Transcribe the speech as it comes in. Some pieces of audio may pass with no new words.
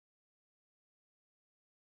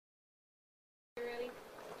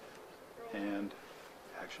And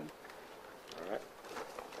action. Alright.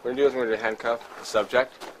 What we're going to do is we're going to handcuff the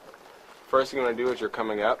subject. First thing you're going to do is you're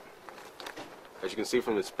coming up. As you can see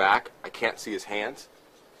from his back, I can't see his hands.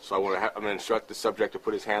 So I'm going to instruct the subject to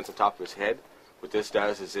put his hands on top of his head. What this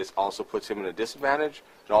does is this also puts him in a disadvantage.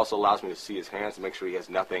 It also allows me to see his hands and make sure he has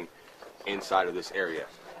nothing inside of this area.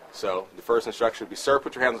 So the first instruction would be, sir,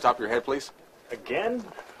 put your hands on top of your head, please. Again?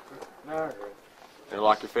 Alright.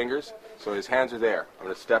 Interlock your fingers. So his hands are there. I'm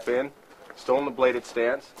going to step in, still in the bladed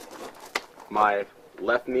stance. My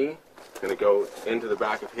left knee is going to go into the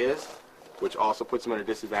back of his, which also puts him at a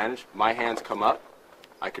disadvantage. My hands come up.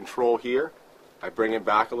 I control here. I bring him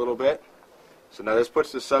back a little bit. So now this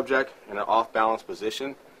puts the subject in an off-balance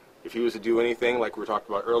position. If he was to do anything like we were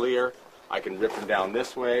talking about earlier, I can rip him down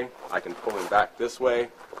this way. I can pull him back this way,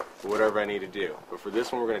 or whatever I need to do. But for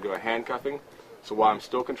this one, we're going to do a handcuffing. So while I'm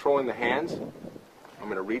still controlling the hands, I'm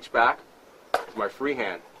going to reach back with my free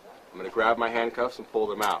hand. I'm going to grab my handcuffs and pull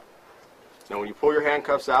them out. Now when you pull your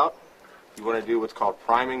handcuffs out, you want to do what's called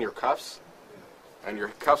priming your cuffs. And your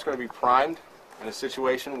cuffs are going to be primed in a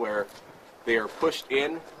situation where they are pushed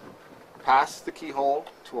in past the keyhole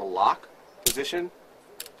to a lock position,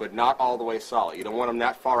 but not all the way solid. You don't want them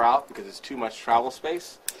that far out because it's too much travel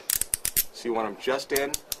space. So you want them just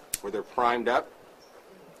in where they're primed up.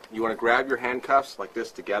 You want to grab your handcuffs like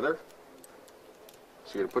this together.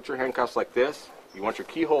 So you're going to put your handcuffs like this. You want your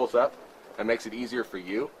keyholes up. That makes it easier for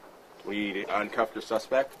you when you need to uncuff your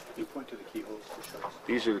suspect. You point to the keyholes for sure.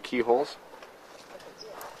 These are the keyholes.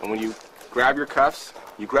 And when you grab your cuffs,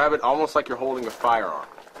 you grab it almost like you're holding a firearm.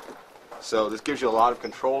 So this gives you a lot of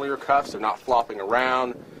control of your cuffs. They're not flopping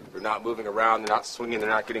around. They're not moving around. They're not swinging. They're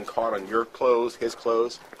not getting caught on your clothes, his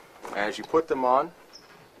clothes. And as you put them on,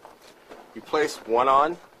 you place one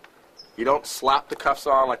on. You don't slap the cuffs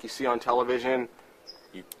on like you see on television.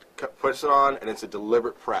 You push it on, and it's a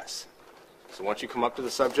deliberate press. So once you come up to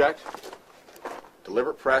the subject,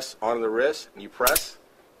 deliberate press on the wrist, and you press,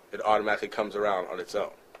 it automatically comes around on its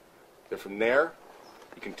own. Then from there,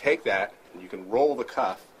 you can take that, and you can roll the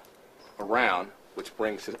cuff around, which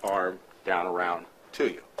brings his arm down around to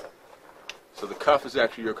you. So the cuff is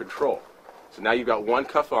actually your control. So now you've got one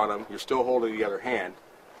cuff on him, you're still holding the other hand.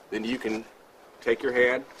 Then you can take your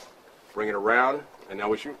hand, bring it around, and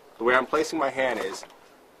now the way I'm placing my hand is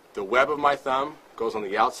the web of my thumb goes on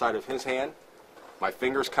the outside of his hand, my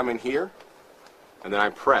fingers come in here, and then I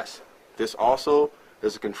press. This also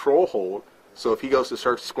is a control hold, so if he goes to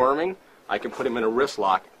start squirming, I can put him in a wrist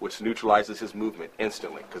lock, which neutralizes his movement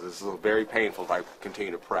instantly, because this is very painful if I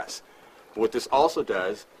continue to press. But what this also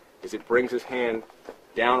does is it brings his hand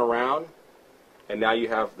down around, and now you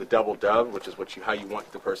have the double dove, which is how you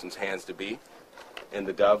want the person's hands to be, in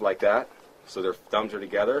the dove like that. So their thumbs are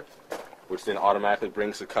together, which then automatically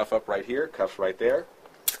brings the cuff up right here, cuff's right there.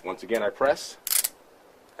 Once again, I press,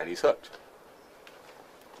 and he's hooked.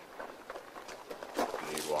 And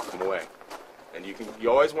you walk him away. And you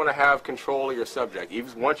always want to have control of your subject.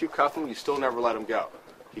 Even once you cuff him, you still never let him go.